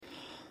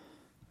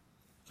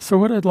So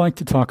what I'd like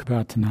to talk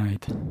about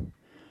tonight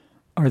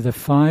are the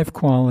 5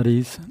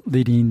 qualities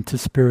leading to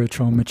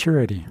spiritual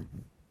maturity.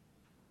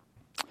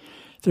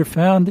 They're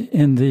found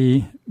in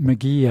the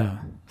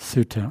Meghiya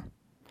Sutta,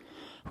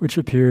 which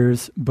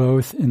appears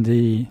both in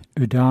the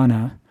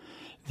Udana,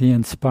 the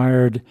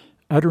inspired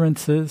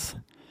utterances,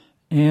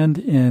 and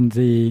in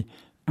the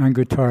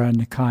Anguttara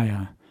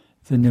Nikaya,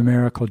 the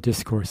numerical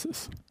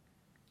discourses.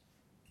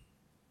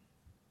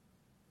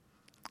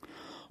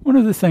 One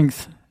of the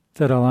things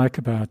that I like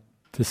about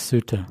this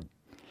sutta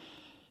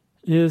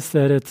is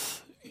that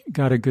it's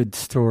got a good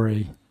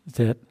story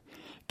that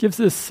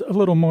gives us a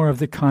little more of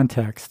the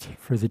context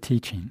for the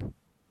teaching.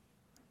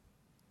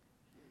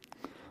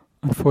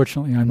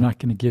 Unfortunately, I'm not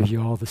going to give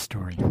you all the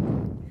story.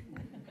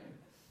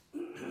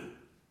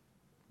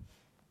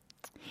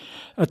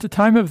 At the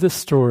time of this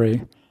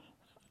story,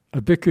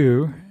 a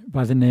bhikkhu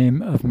by the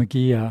name of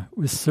Meghiya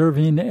was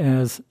serving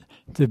as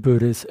the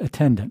Buddha's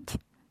attendant.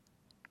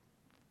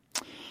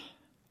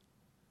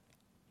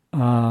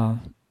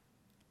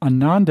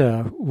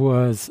 Ananda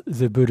was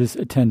the Buddha's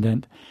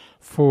attendant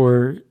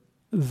for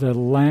the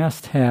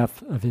last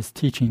half of his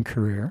teaching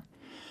career.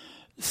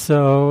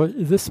 So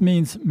this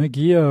means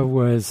Meghiya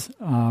was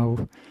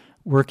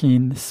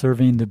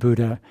serving the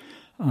Buddha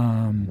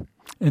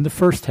in the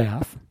first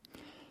half,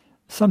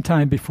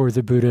 sometime before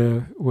the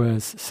Buddha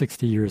was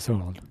 60 years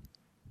old.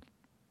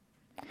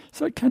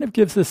 So it kind of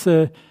gives us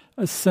a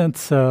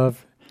sense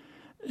of,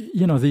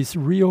 these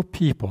real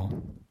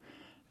people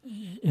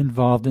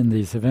involved in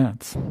these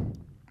events.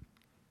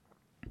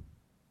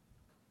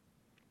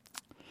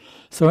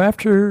 So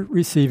after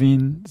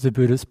receiving the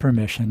Buddha's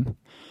permission,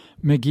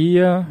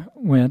 Meghiya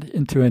went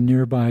into a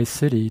nearby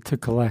city to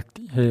collect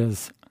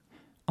his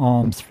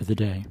alms for the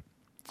day,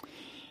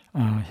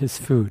 his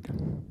food.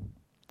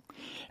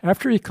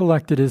 After he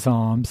collected his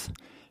alms,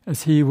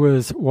 as he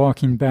was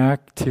walking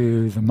back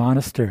to the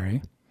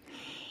monastery,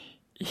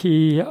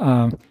 he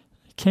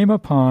came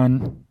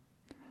upon,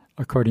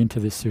 according to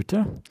the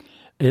sutta,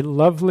 a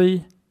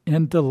lovely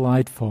and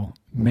delightful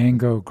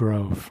mango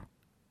grove.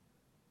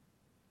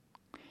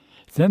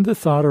 Then the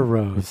thought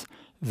arose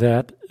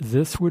that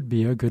this would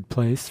be a good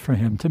place for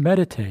him to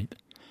meditate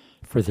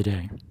for the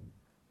day.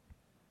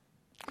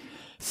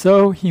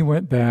 So he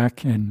went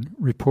back and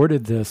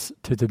reported this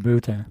to the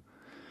Buddha.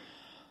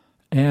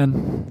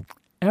 And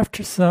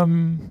after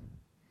some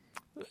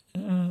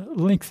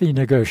lengthy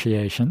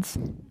negotiations,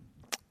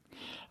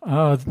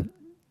 the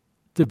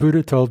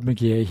Buddha told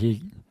Meghiya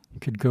he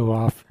could go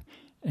off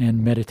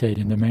and meditate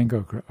in the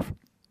mango grove.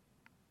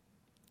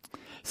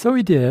 So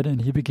he did,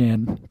 and he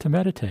began to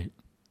meditate.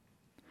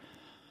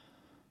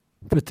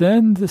 But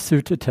then the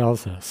sutta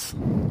tells us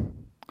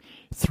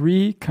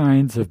 3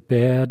 kinds of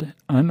bad,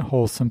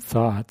 unwholesome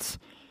thoughts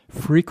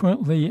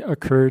frequently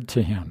occurred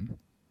to him.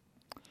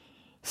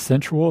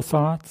 Sensual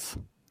thoughts,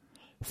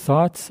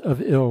 thoughts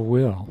of ill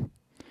will,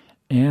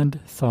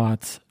 and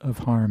thoughts of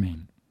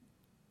harming.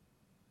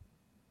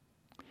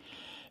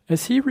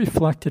 As he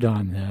reflected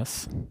on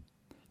this,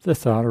 the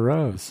thought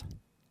arose.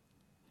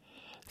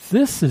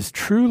 This is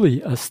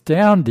truly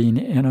astounding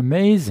and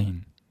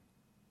amazing.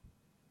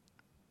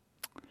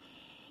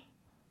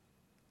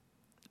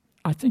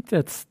 I think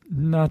that's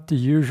not the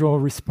usual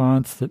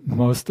response that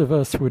most of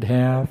us would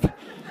have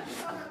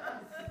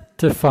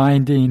to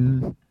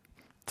finding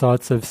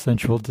thoughts of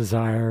sensual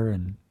desire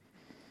and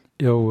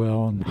ill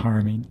will and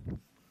harming.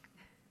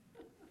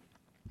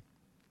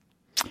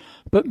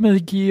 But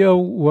Meghiya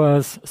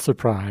was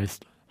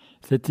surprised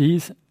that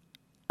these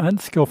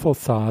unskillful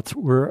thoughts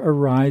were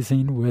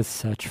arising with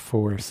such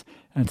force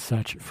and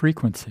such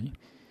frequency.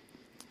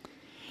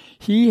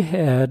 He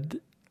had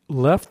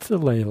left the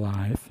lay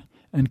life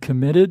and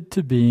committed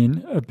to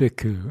being a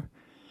bhikkhu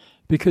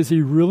because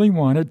he really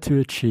wanted to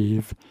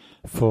achieve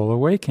full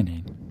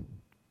awakening.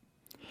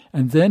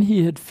 And then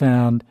he had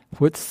found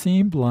what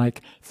seemed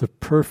like the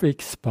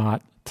perfect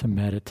spot to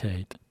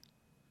meditate.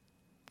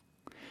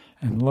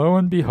 And lo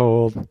and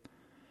behold,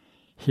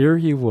 here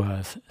he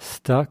was,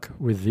 stuck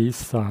with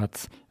these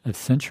thoughts of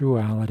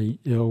sensuality,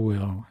 ill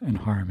will, and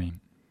harming.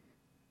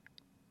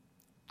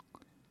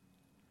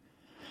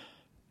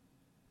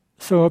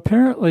 So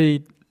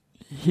apparently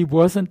he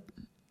wasn't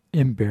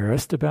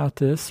embarrassed about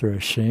this or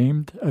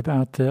ashamed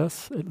about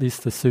this. At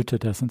least the sutta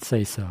doesn't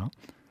say so.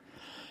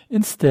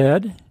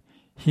 Instead,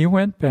 he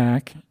went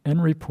back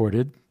and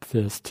reported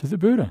this to the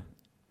Buddha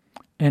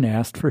and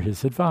asked for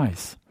his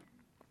advice.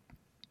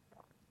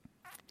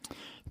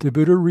 The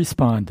Buddha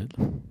responded,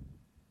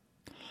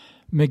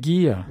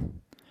 Meghiya,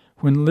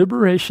 when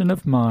liberation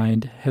of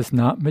mind has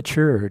not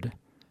matured,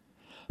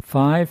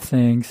 5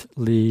 things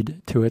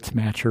lead to its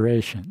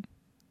maturation.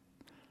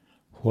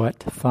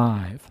 What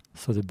 5?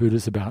 So the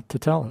Buddha's about to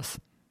tell us.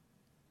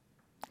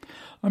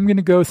 I'm going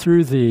to go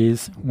through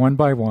these one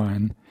by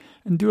one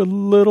and do a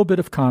little bit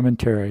of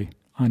commentary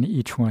on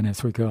each one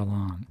as we go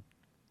along.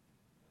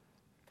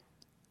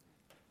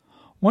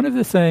 One of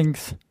the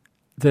things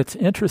that's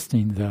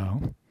interesting,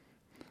 though,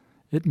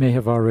 it may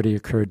have already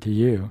occurred to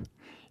you,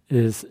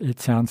 is it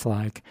sounds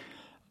like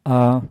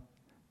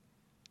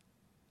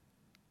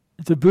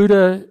the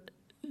Buddha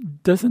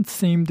doesn't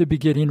seem to be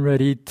getting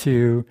ready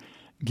to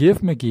give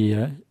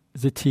Meghiya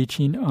the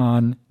teaching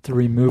on the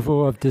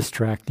removal of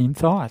distracting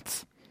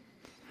thoughts,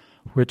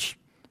 which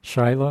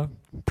Shaila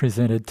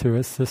presented to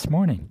us this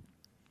morning.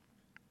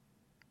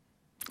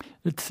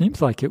 It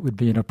seems like it would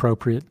be an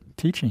appropriate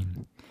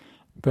teaching,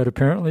 but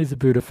apparently the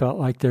Buddha felt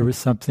like there was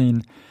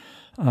something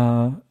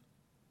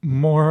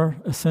more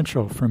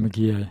essential for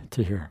Meghiya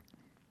to hear.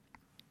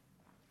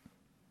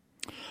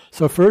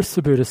 So first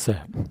the Buddha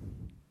said,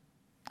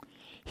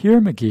 "Here,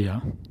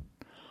 Meghiya,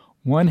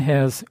 one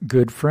has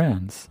good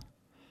friends,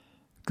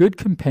 good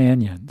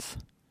companions,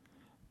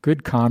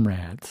 good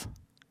comrades.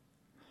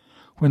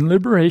 When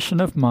liberation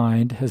of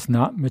mind has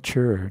not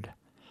matured,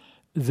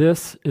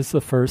 this is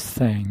the first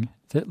thing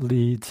that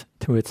leads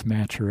to its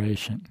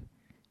maturation."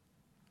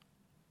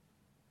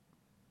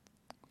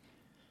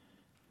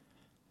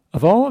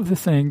 Of all of the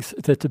things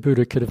that the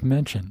Buddha could have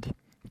mentioned,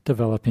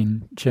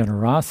 developing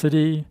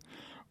generosity,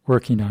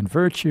 working on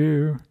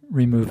virtue,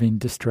 removing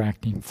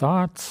distracting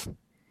thoughts,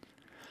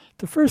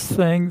 the first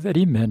thing that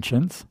he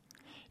mentions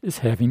is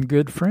having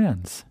good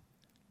friends,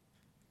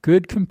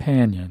 good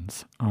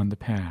companions on the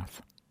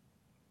path.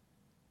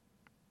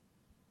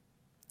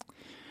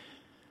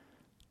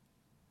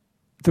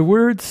 The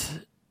words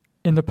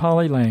in the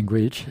Pali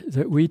language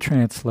that we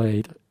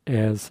translate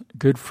as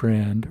good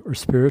friend or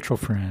spiritual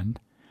friend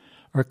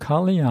are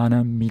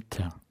Kalyana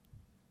Mitta.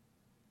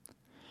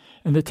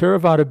 In the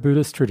Theravada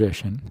Buddhist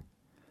tradition,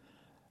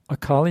 a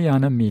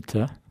Kalyana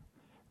Mitta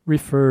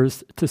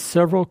refers to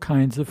several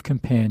kinds of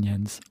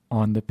companions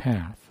on the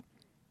path.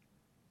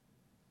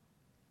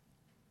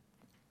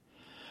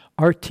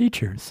 Our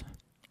teachers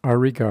are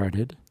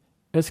regarded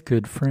as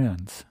good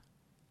friends.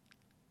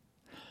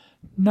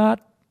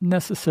 Not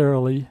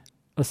necessarily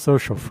a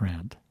social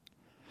friend,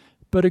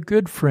 but a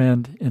good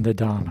friend in the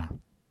Dhamma.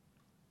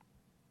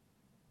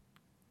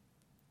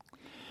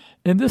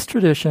 In this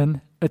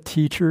tradition, a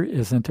teacher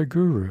isn't a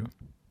guru.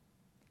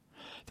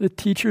 The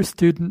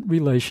teacher-student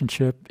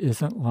relationship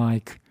isn't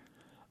like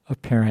a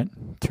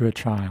parent to a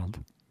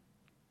child.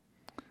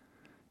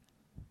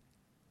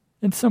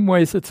 In some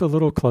ways, it's a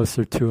little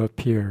closer to a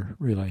peer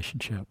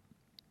relationship.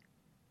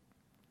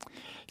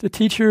 The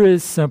teacher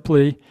is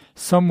simply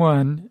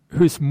someone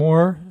who's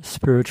more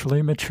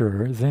spiritually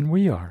mature than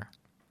we are,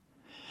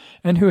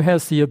 and who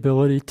has the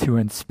ability to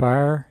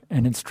inspire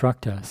and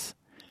instruct us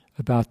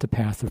about the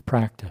path of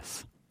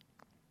practice.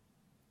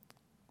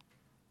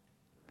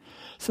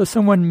 So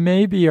someone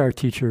may be our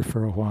teacher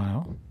for a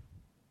while,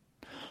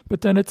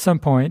 but then at some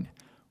point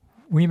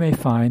we may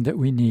find that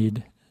we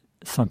need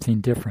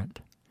something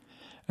different,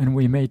 and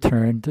we may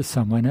turn to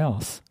someone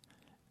else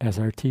as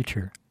our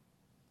teacher.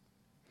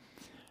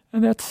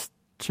 And that's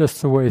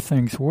just the way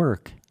things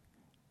work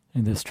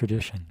in this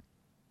tradition.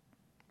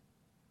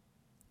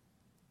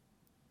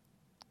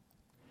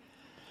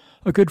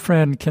 A good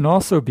friend can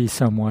also be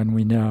someone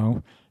we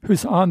know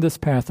who's on this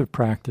path of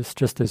practice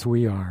just as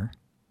we are.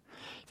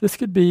 This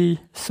could be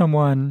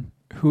someone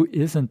who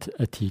isn't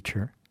a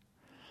teacher,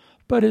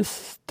 but is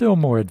still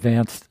more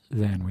advanced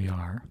than we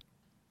are.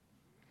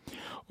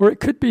 Or it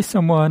could be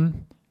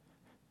someone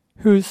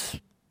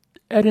who's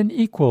at an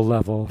equal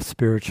level of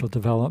spiritual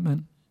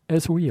development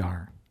as we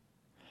are,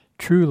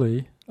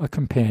 truly a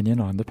companion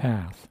on the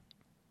path.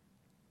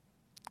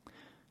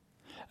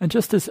 And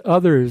just as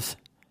others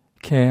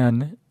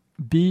can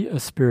be a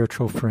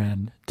spiritual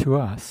friend to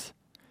us,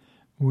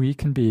 we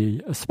can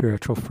be a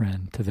spiritual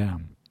friend to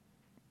them.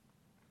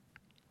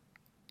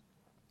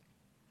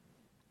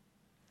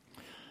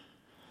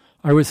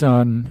 I was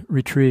on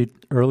retreat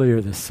earlier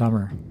this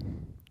summer,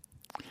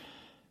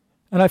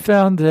 and I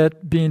found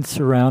that being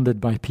surrounded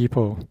by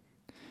people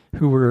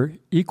who were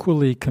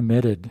equally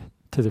committed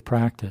to the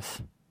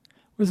practice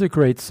was a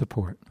great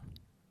support.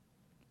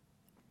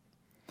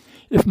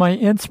 If my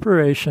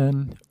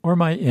inspiration or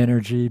my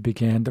energy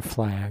began to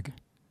flag,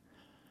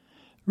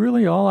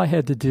 really all I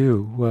had to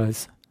do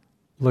was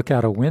look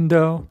out a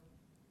window,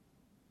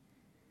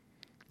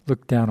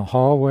 look down a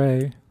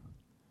hallway,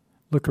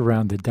 look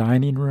around the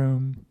dining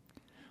room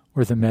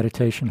or the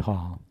meditation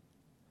hall,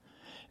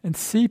 and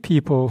see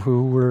people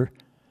who were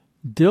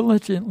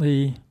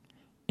diligently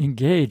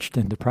engaged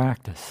in the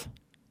practice.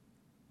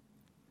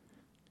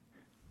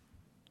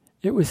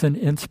 It was an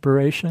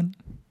inspiration.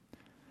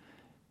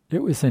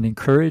 It was an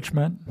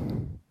encouragement.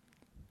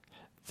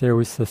 There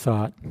was the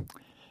thought,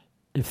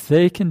 if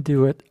they can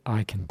do it,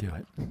 I can do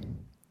it.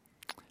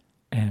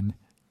 And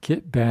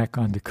get back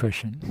on the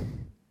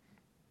cushion.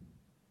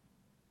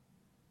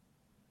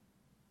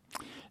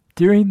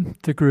 During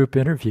the group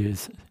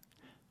interviews,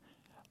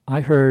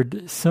 I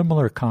heard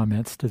similar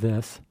comments to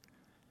this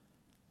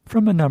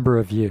from a number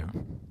of you.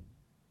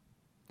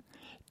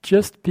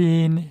 Just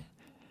being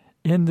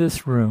in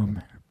this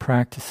room,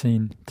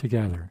 practicing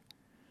together,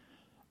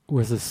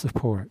 was a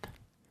support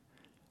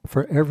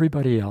for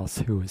everybody else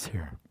who was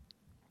here.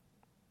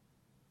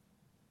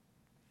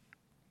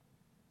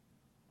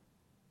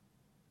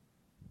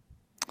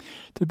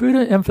 The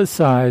Buddha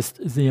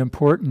emphasized the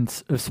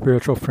importance of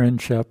spiritual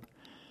friendship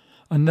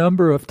a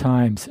number of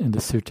times in the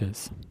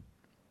suttas.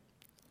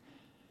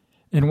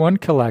 In one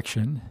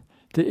collection,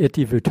 the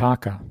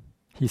Itivuttaka,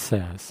 he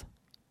says,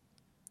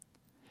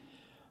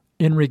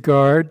 "In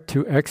regard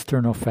to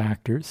external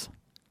factors,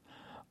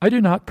 I do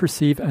not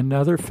perceive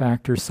another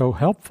factor so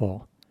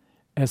helpful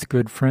as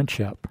good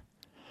friendship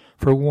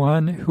for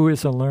one who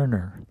is a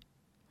learner,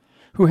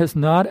 who has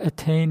not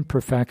attained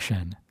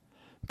perfection,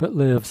 but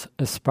lives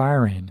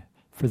aspiring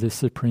for the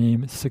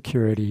supreme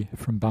security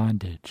from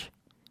bondage."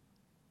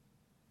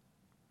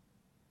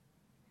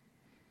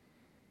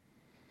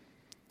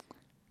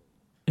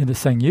 In the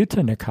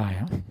Anguttara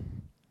Nikaya,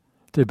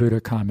 the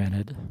Buddha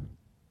commented,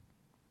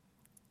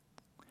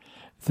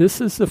 "This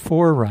is the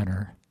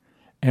forerunner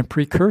and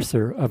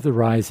precursor of the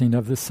rising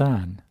of the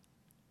sun,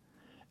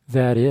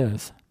 that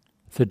is,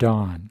 the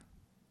dawn.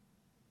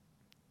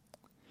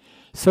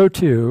 So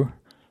too,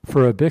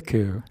 for a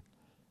bhikkhu,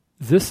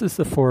 this is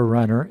the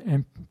forerunner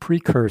and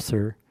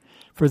precursor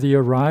for the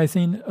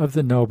arising of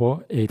the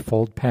Noble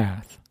Eightfold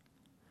Path,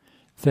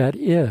 that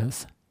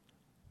is,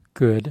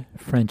 good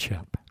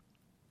friendship."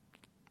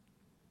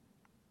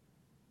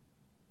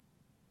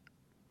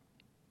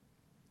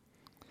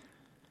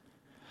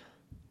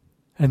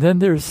 And then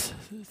there's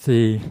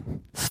the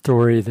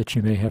story that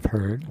you may have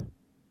heard,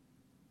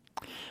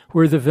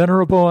 where the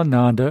Venerable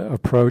Ananda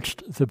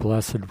approached the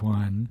Blessed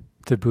One,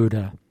 the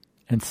Buddha,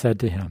 and said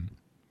to him,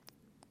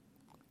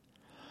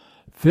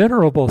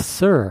 "Venerable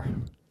Sir,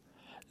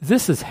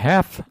 this is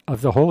half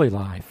of the holy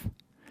life.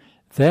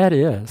 That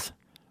is,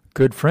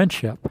 good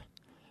friendship,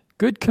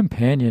 good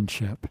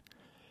companionship,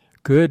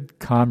 good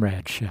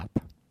comradeship."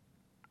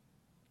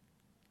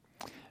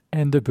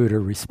 And the Buddha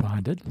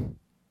responded,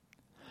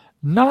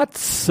 "Not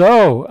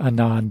so,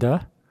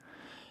 Ananda.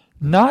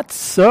 Not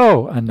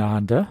so,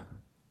 Ananda.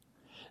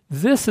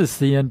 This is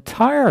the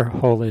entire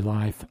holy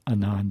life,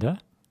 Ananda.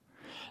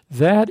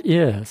 That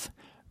is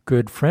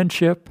good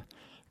friendship,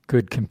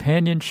 good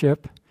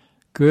companionship,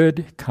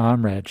 good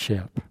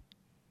comradeship.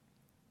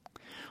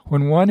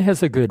 When one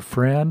has a good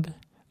friend,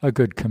 a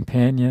good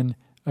companion,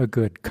 a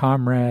good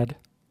comrade,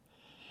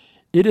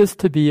 it is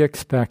to be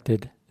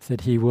expected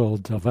that he will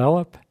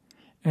develop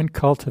and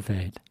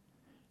cultivate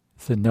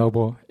the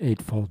Noble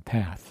Eightfold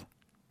Path."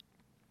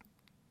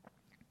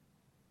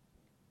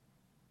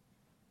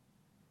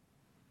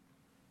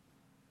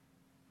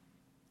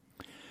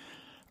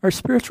 Our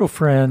spiritual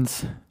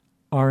friends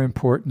are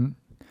important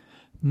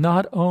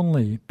not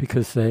only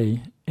because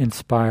they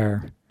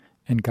inspire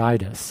and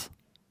guide us,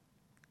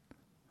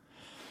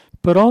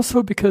 but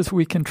also because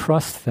we can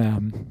trust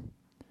them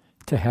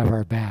to have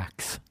our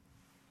backs.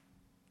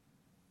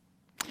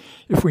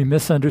 If we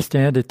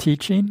misunderstand a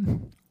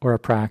teaching or a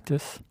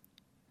practice,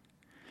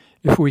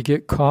 if we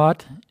get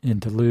caught in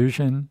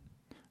delusion,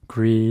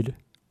 greed,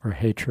 or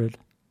hatred,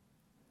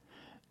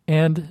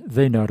 and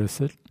they notice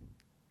it,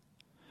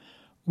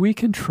 we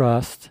can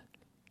trust,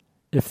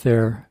 if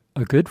they're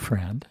a good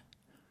friend,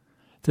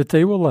 that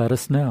they will let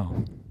us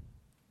know.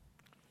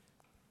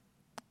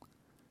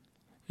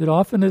 It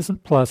often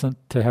isn't pleasant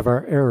to have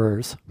our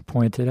errors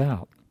pointed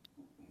out,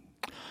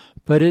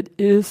 but it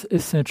is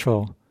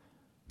essential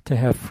to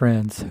have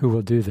friends who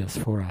will do this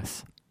for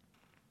us.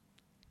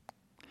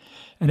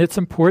 And it's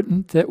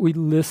important that we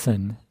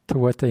listen to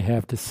what they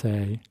have to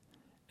say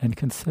and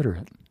consider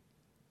it.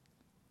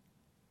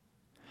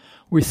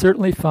 We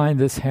certainly find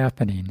this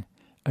happening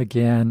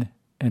again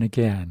and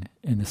again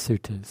in the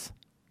suttas.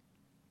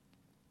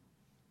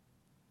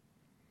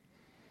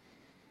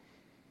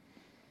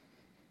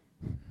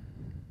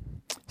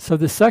 So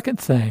the second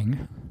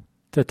thing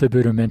that the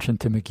Buddha mentioned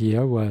to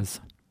Meghiya was,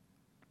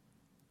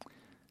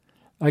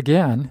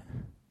 again,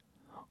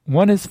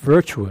 one is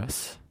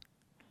virtuous.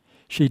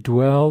 She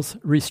dwells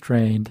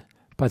restrained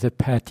by the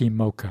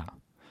patimokkha.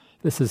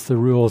 This is the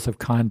rules of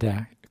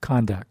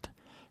conduct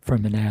for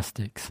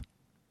monastics.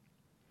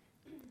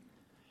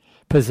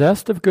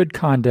 Possessed of good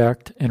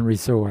conduct and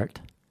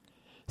resort,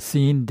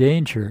 seeing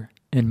danger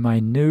in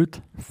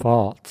minute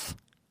faults.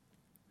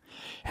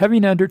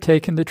 Having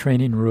undertaken the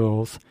training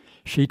rules,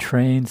 she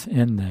trains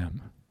in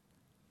them.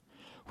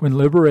 When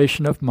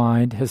liberation of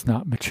mind has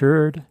not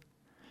matured,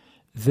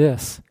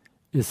 this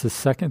is the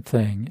second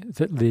thing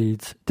that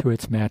leads to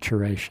its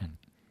maturation.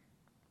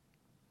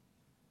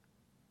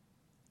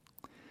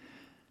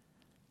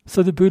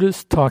 So the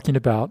Buddha's talking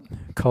about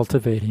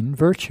cultivating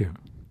virtue.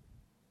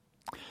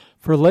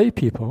 For lay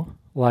people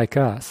like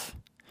us,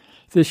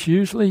 this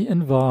usually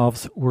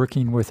involves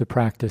working with the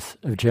practice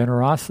of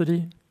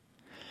generosity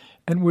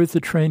and with the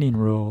training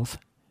rules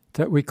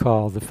that we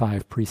call the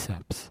 5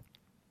 precepts.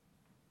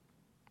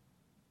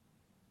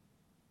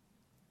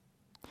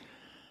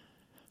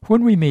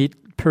 When we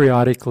meet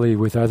periodically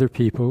with other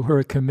people who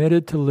are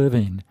committed to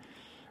living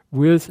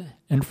with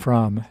and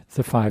from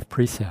the 5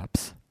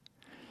 precepts,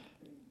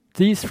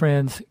 these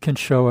friends can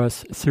show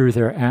us through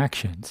their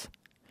actions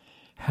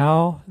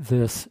how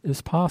this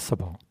is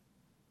possible,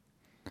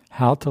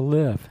 how to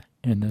live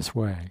in this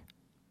way.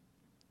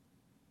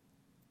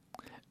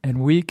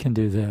 And we can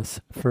do this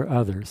for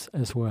others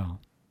as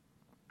well.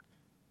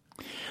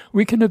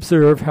 We can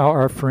observe how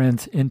our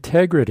friend's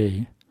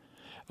integrity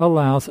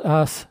allows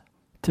us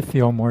to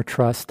feel more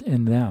trust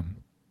in them.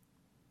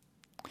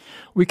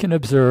 We can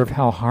observe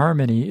how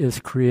harmony is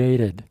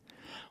created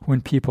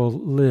when people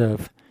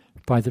live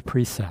by the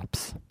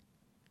precepts.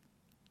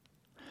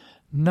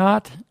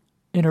 Not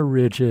in a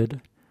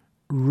rigid,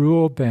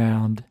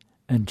 rule-bound,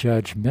 and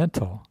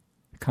judgmental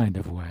kind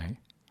of way,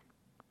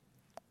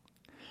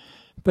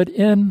 but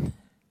in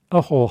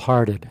a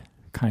wholehearted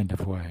kind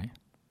of way.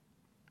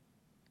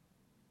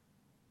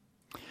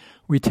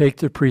 We take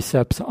the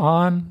precepts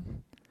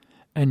on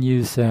and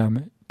use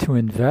them to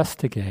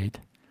investigate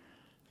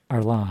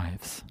our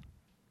lives,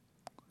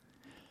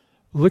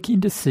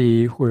 looking to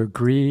see where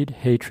greed,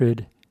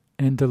 hatred,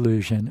 and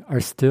delusion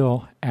are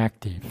still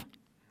active,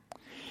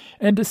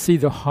 and to see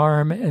the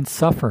harm and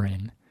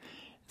suffering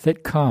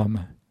that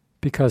come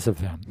because of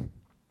them.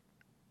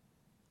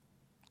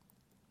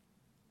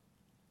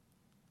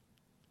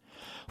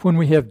 When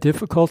we have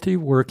difficulty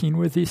working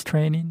with these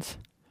trainings,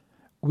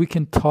 we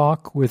can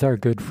talk with our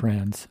good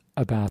friends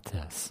about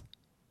this.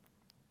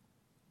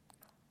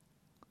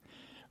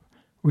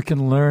 We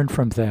can learn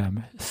from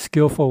them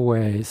skillful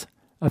ways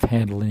of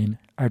handling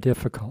our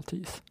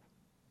difficulties.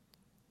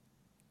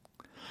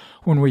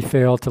 When we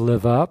fail to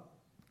live up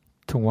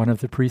to one of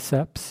the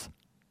precepts,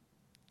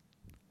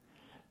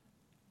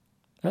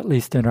 at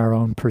least in our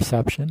own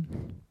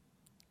perception,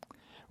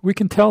 we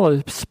can tell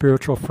a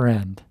spiritual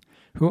friend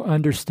who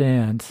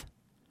understands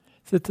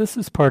that this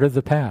is part of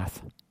the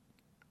path.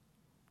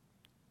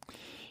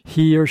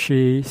 He or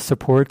she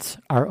supports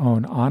our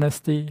own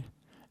honesty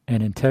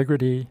and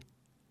integrity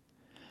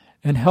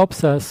and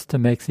helps us to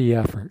make the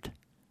effort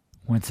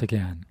once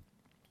again.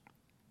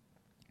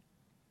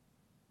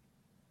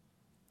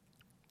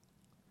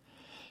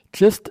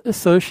 Just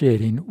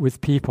associating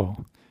with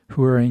people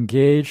who are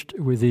engaged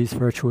with these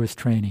virtuous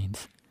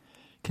trainings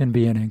can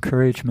be an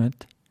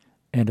encouragement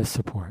and a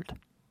support.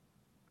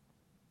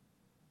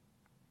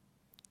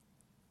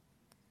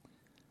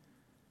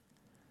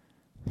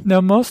 Now,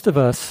 most of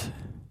us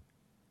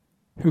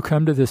who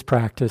come to this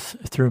practice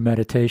through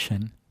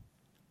meditation,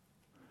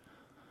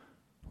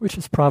 which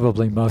is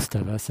probably most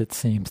of us, it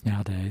seems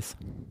nowadays,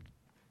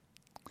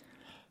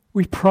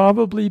 we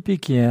probably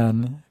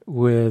begin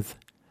with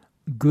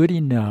good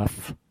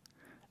enough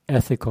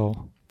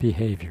ethical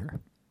behavior.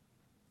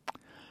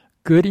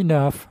 Good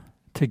enough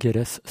to get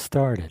us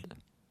started.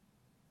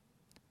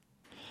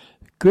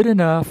 Good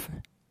enough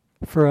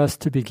for us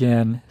to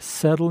begin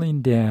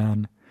settling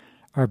down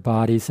our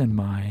bodies and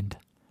mind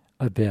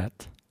a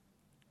bit.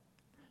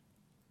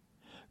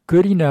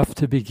 Good enough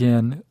to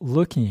begin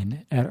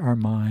looking at our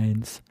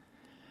minds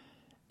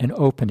and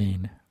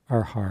opening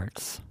our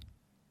hearts.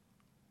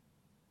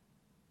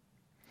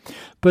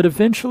 But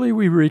eventually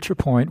we reach a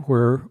point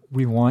where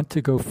we want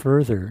to go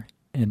further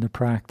in the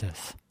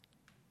practice,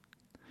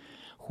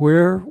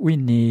 where we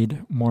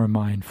need more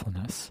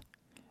mindfulness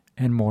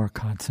and more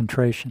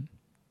concentration.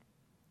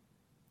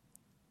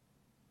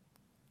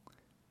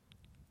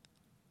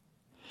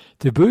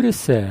 The Buddha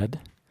said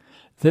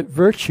that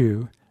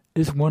virtue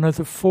is one of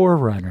the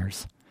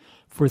forerunners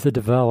for the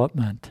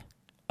development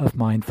of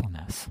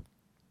mindfulness.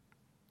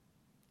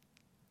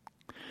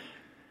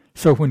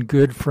 So when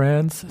good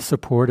friends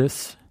support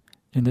us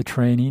in the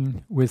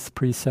training with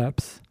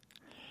precepts,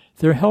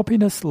 they're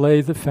helping us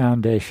lay the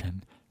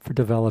foundation for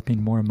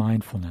developing more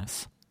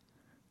mindfulness,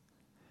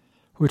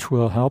 which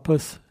will help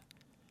us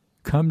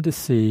come to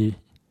see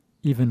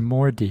even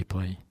more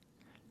deeply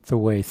the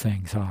way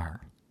things are.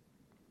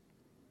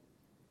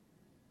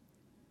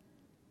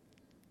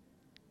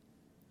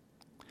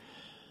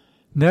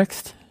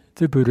 Next,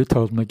 the Buddha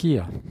told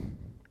Meghiya,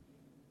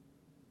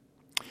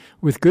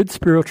 with good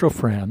spiritual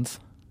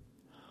friends,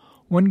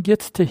 one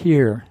gets to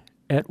hear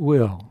at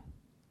will,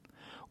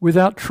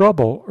 without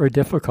trouble or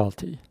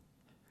difficulty,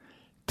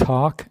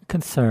 talk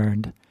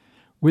concerned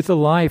with a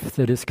life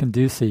that is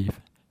conducive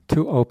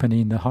to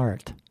opening the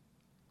heart.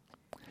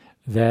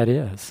 That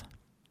is,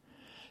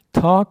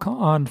 talk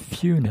on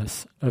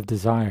fewness of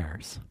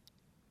desires,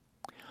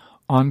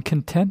 on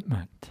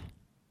contentment,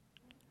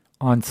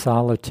 on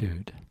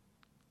solitude,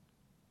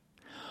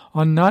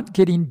 on not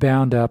getting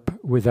bound up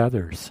with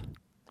others,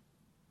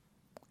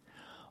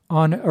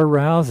 on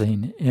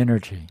arousing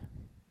energy,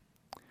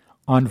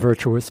 on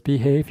virtuous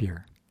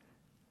behavior,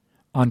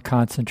 on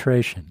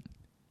concentration,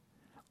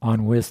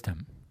 on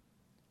wisdom,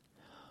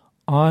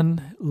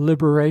 on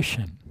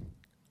liberation,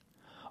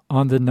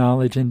 on the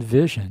knowledge and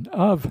vision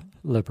of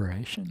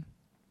liberation.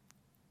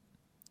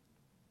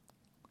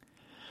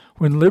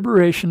 When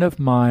liberation of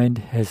mind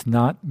has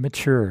not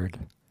matured,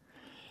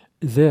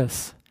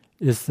 this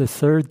is the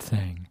third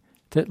thing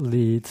that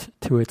leads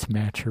to its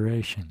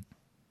maturation.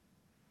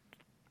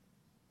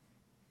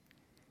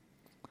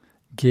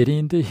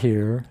 Getting to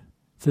hear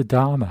the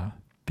Dhamma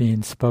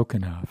being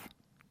spoken of.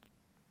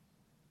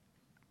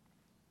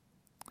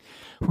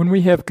 When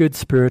we have good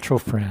spiritual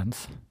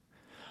friends,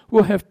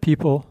 we'll have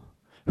people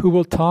who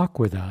will talk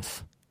with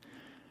us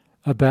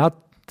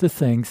about the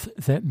things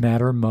that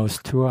matter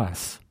most to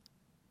us.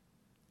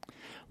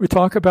 We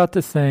talk about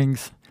the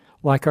things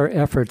like our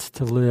efforts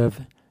to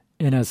live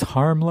in as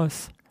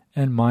harmless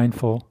and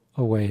mindful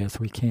a way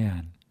as we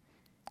can.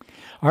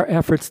 Our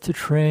efforts to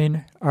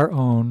train our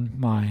own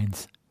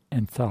minds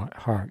and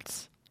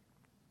hearts.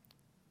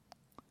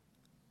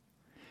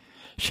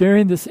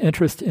 Sharing this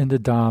interest in the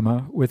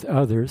Dhamma with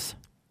others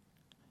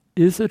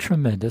is a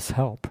tremendous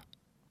help.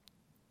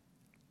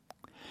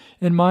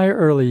 In my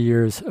early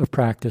years of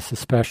practice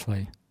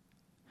especially,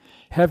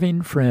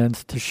 having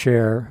friends to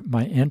share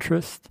my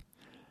interest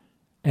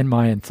and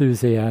my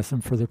enthusiasm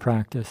for the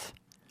practice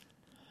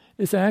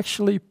is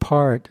actually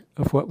part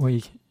of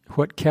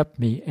what kept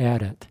me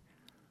at it.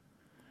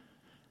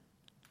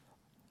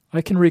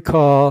 I can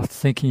recall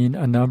thinking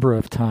a number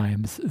of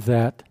times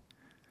that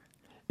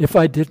if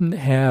I didn't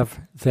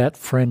have that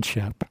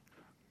friendship,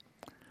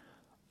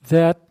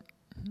 that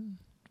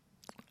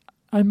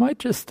I might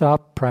just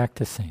stop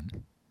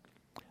practicing.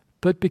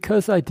 But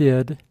because I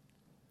did,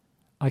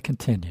 I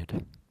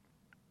continued.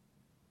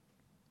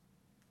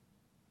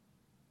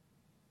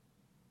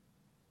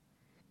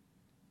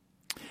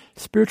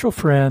 Spiritual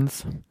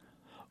friends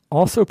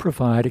also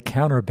provide a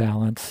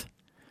counterbalance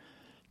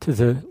to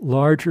the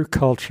larger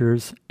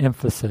culture's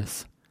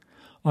emphasis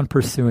on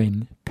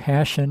pursuing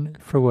passion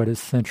for what is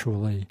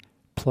sensually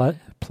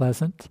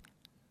pleasant,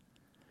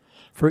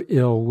 for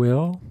ill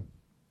will,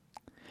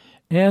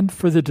 and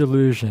for the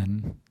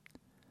delusion,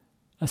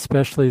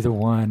 especially the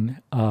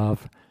one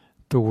of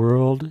the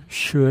world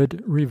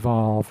should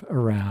revolve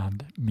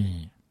around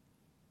me.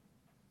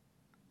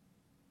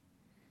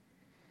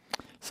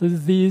 So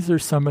these are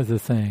some of the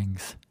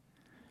things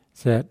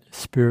that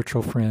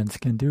spiritual friends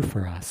can do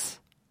for us.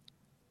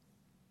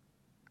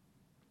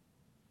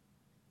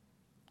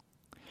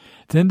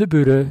 Then the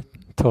Buddha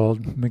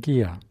told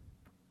Meghiya,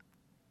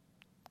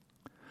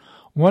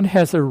 one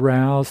has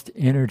aroused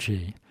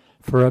energy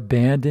for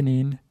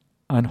abandoning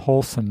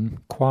unwholesome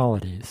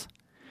qualities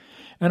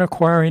and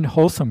acquiring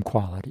wholesome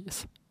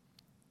qualities.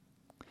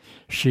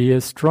 She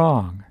is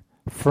strong,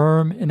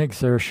 firm in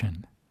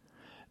exertion,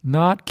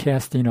 not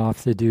casting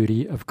off the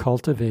duty of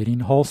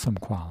cultivating wholesome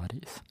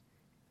qualities.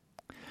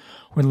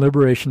 When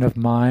liberation of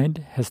mind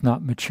has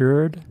not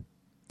matured,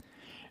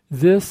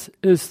 this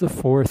is the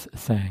fourth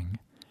thing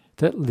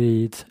that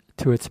leads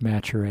to its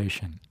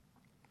maturation.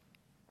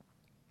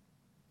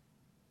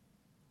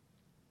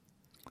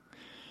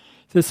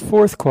 This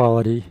fourth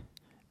quality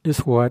is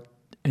what,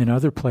 in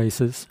other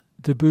places,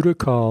 the Buddha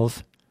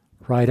calls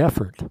right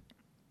effort.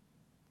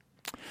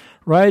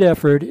 Right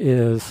effort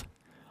is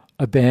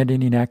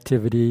abandoning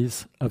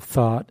activities of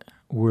thought,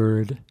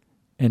 word,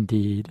 and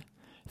deed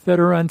that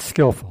are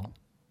unskillful,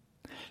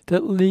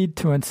 that lead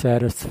to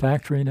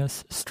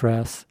unsatisfactoriness,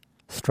 stress,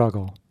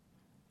 struggle,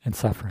 and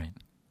suffering.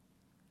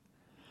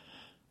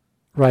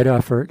 Right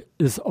effort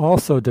is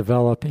also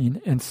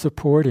developing and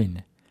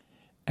supporting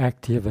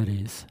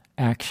activities,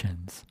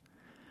 actions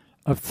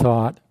of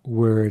thought,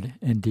 word,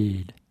 and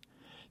deed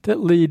that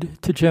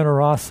lead to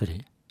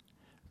generosity,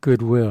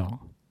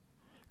 goodwill,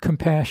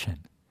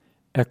 compassion,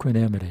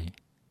 equanimity,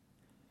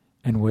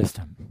 and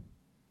wisdom.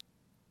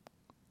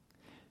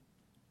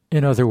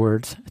 In other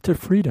words, to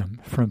freedom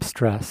from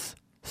stress,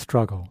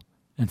 struggle,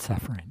 and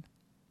suffering.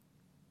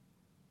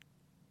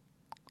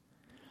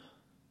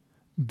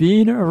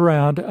 Being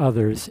around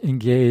others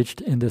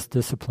engaged in this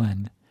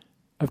discipline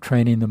of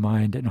training the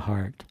mind and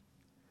heart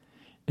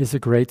is a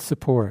great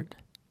support,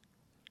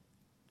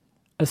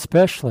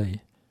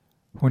 especially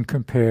when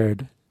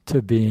compared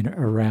to being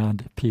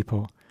around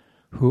people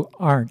who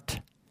aren't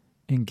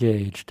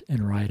engaged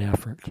in right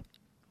effort,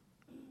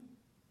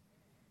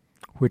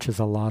 which is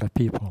a lot of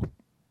people.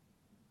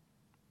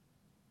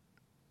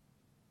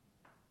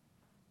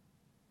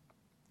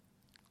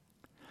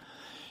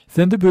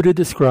 Then the Buddha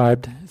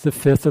described the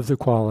fifth of the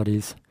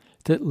qualities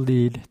that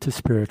lead to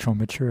spiritual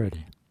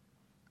maturity.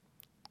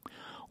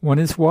 One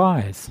is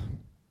wise.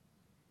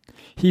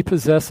 He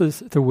possesses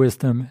the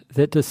wisdom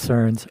that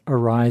discerns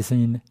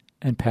arising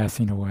and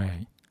passing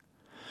away,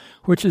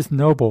 which is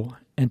noble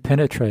and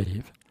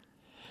penetrative,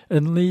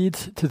 and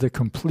leads to the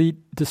complete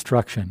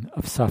destruction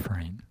of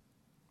suffering.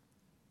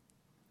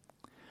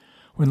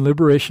 When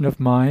liberation of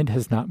mind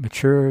has not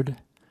matured,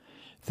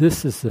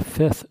 this is the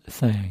fifth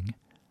thing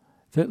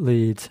that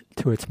leads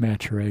to its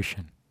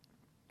maturation.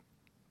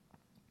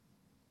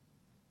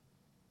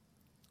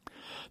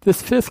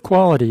 This fifth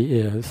quality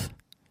is,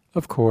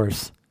 of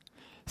course,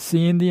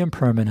 seeing the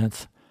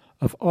impermanence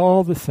of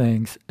all the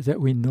things that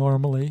we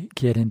normally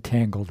get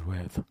entangled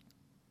with.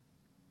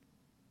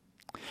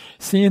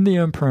 Seeing the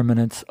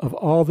impermanence of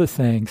all the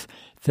things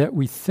that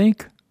we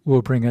think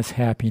will bring us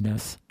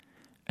happiness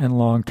and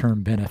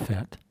long-term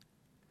benefit,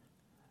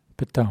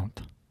 but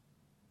don't.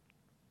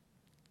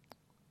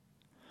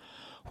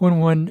 When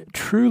one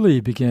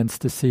truly begins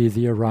to see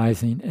the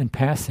arising and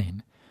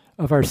passing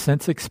of our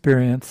sense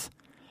experience,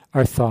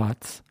 our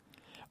thoughts,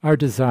 our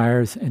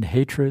desires and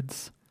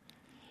hatreds,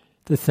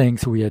 the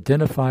things we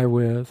identify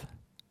with,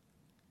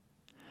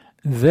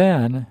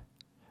 then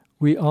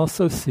we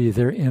also see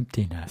their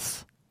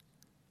emptiness,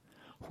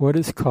 what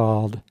is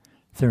called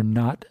their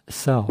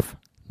not-self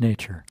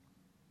nature.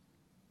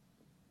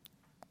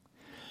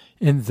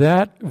 In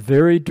that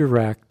very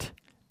direct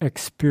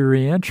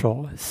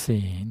experiential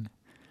seeing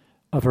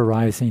of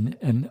arising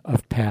and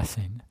of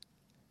passing,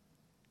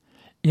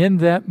 in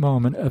that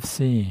moment of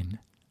seeing,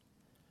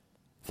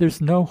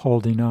 there's no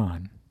holding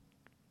on.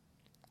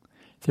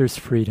 There's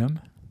freedom.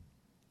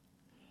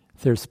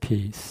 There's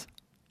peace.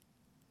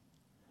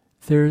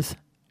 There's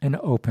an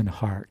open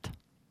heart.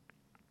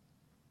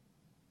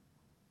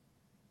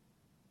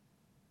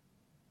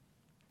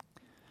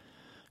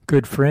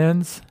 Good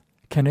friends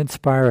can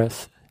inspire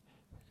us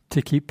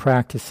to keep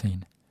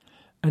practicing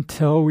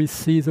until we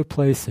see the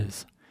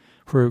places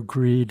where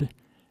greed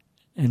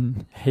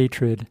and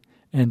hatred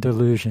and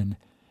delusion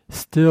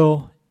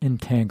still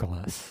entangle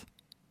us.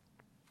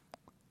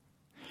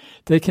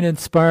 They can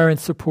inspire and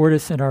support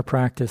us in our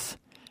practice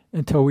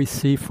until we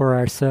see for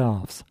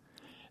ourselves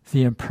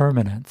the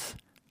impermanence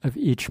of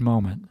each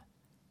moment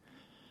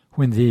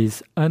when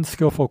these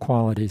unskillful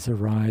qualities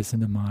arise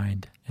in the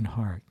mind and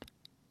heart.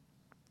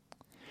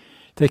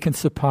 They can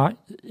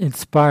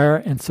inspire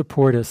and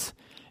support us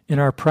in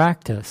our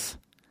practice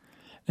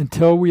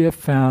until we have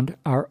found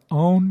our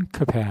own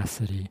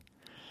capacity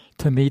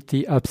to meet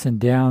the ups and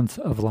downs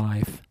of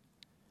life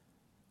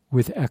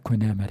with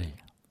equanimity.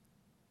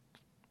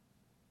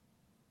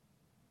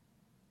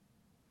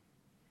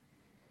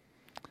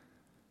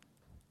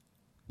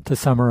 To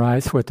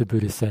summarize what the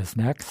Buddha says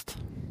next,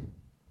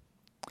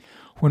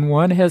 when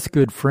one has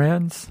good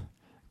friends,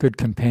 good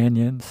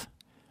companions,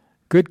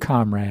 good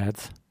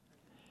comrades,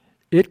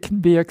 it can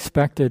be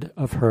expected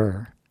of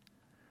her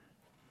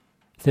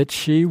that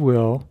she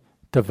will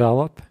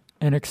develop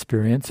and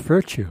experience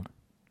virtue.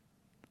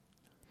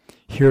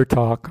 Hear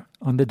talk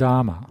on the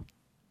Dhamma.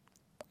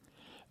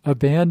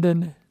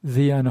 Abandon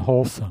the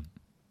unwholesome.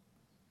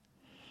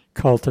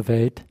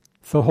 Cultivate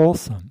the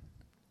wholesome.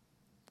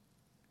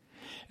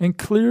 And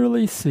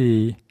clearly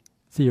see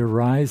the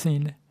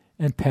arising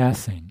and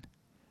passing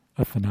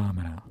of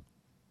phenomena.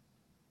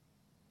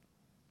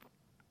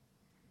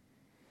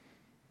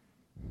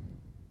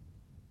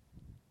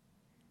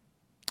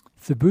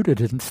 The Buddha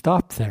didn't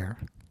stop there.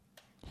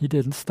 He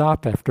didn't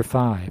stop after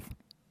 5.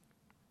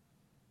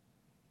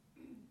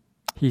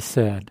 He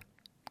said,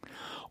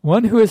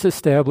 one who is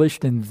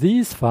established in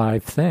these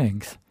 5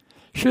 things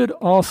should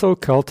also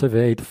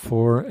cultivate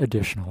 4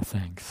 additional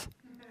things.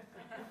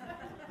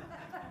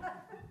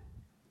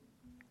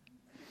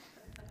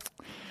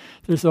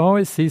 There's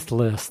always these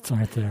lists,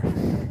 aren't there?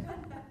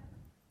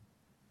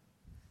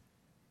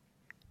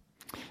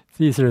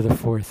 These are the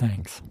 4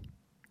 things.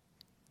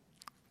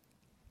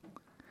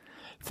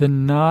 The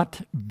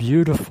not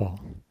beautiful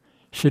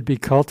should be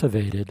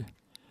cultivated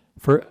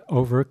for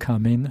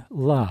overcoming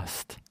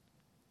lust.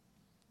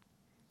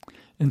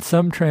 In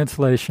some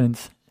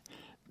translations,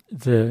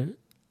 the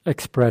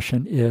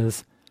expression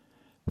is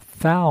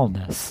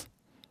foulness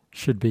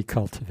should be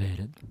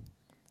cultivated.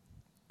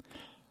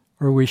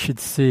 Or we should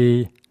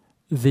see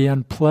the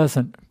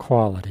unpleasant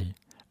quality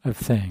of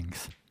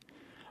things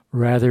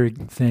rather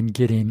than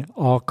getting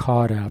all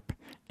caught up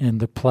in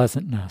the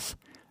pleasantness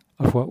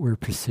of what we're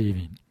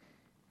perceiving.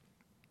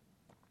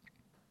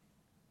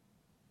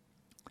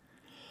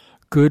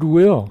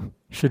 Goodwill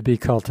should be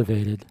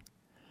cultivated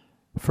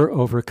for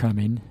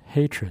overcoming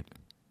hatred.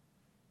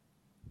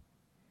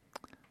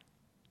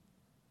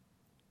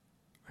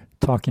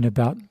 Talking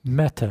about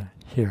metta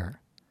here.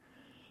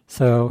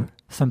 So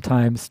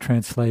sometimes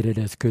translated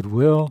as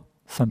goodwill,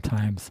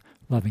 sometimes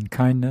loving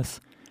kindness,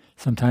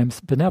 sometimes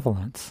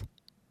benevolence.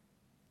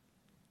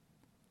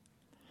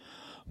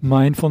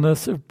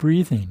 Mindfulness of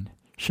breathing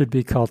should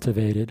be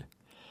cultivated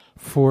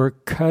for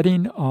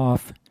cutting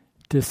off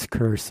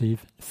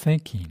discursive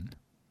thinking.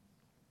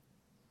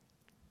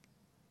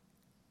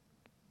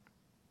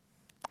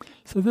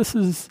 So this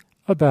is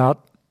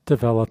about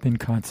developing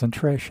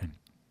concentration.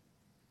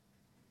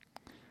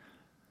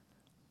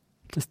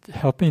 Just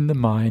helping the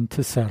mind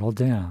to settle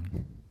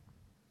down.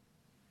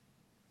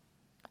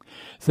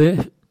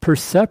 The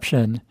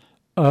perception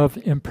of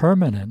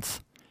impermanence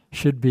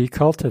should be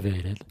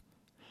cultivated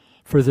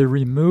for the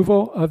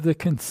removal of the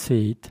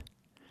conceit,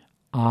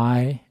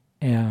 I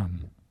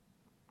am.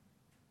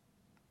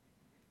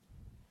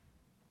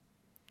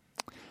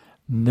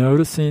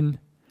 Noticing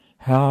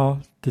how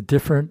the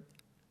different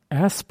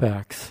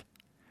aspects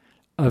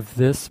of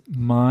this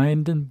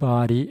mind and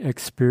body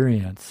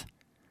experience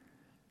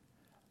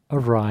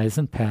arise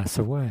and pass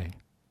away.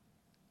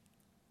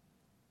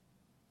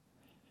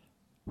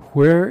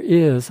 Where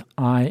is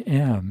I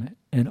am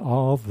in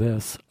all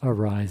this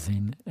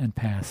arising and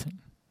passing?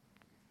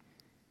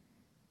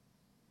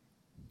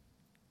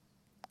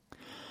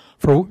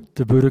 For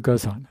the Buddha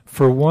goes on,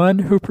 for one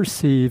who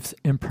perceives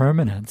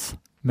impermanence,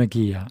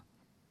 Meghiya,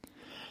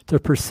 the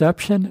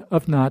perception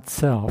of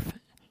not-self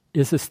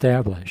is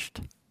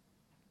established.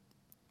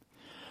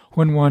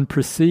 When one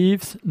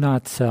perceives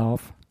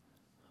not-self,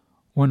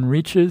 one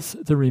reaches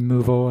the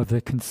removal of the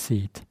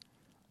conceit,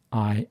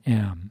 I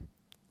am,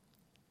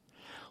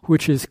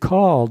 which is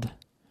called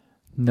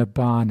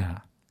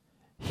nibbana,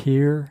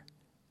 here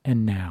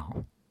and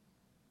now.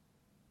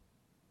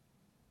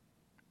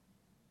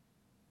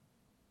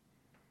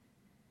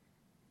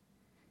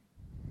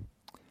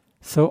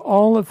 So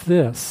all of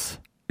this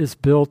is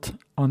built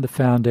on the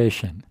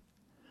foundation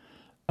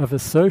of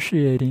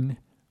associating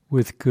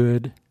with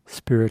good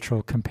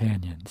spiritual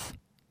companions.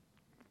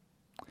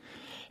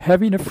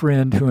 Having a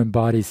friend who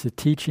embodies the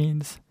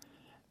teachings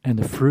and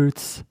the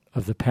fruits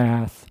of the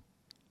path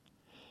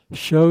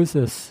shows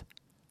us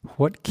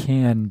what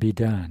can be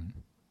done.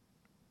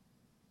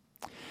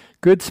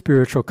 Good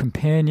spiritual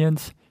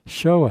companions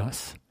show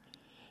us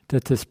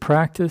that this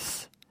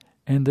practice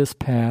and this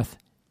path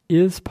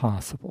is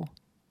possible,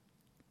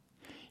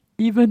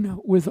 even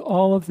with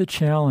all of the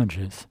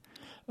challenges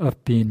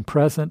of being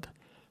present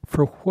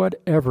for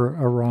whatever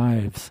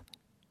arrives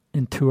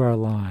into our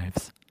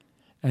lives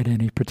at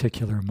any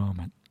particular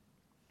moment.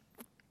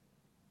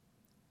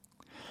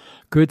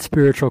 Good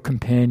spiritual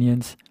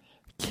companions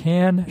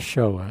can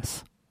show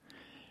us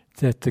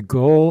that the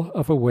goal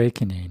of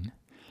awakening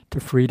to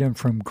freedom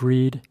from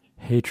greed,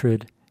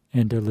 hatred,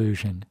 and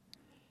delusion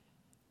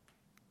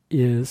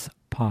is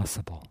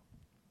possible.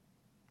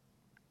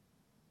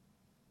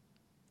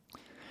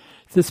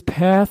 This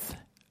path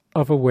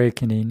of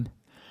awakening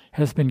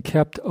has been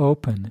kept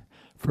open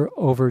for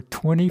over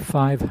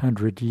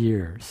 2,500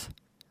 years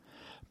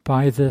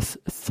by this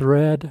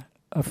thread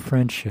of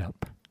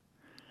friendship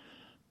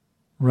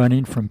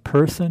running from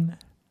person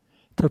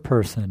to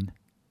person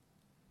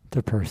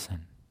to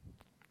person.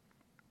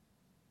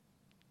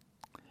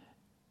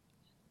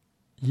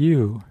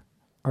 You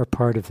are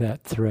part of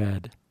that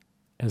thread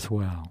as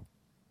well.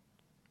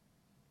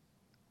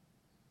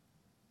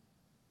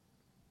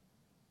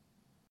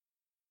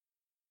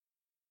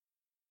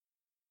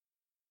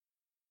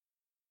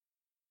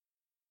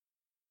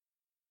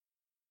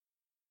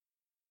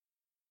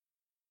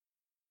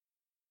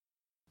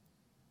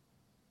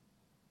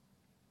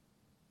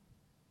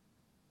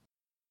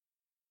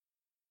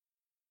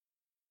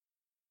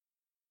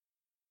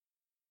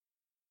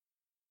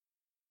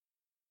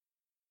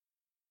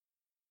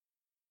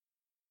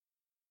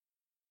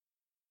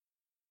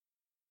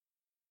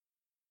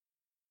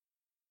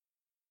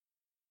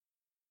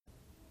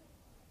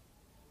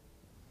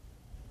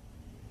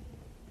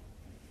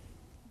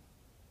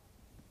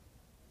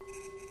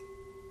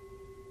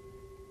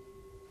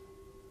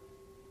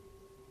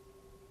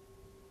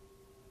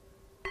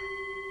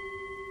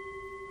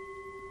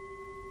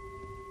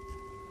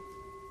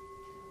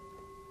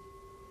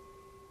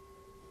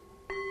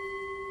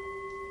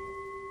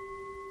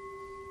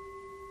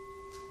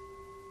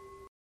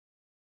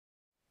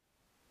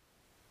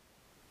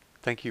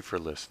 Thank you for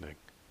listening.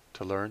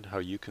 To learn how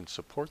you can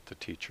support the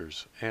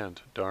teachers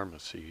and Dharma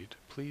Seed,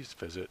 please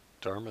visit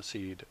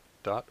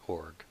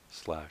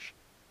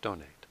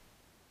dharmaseed.org/donate.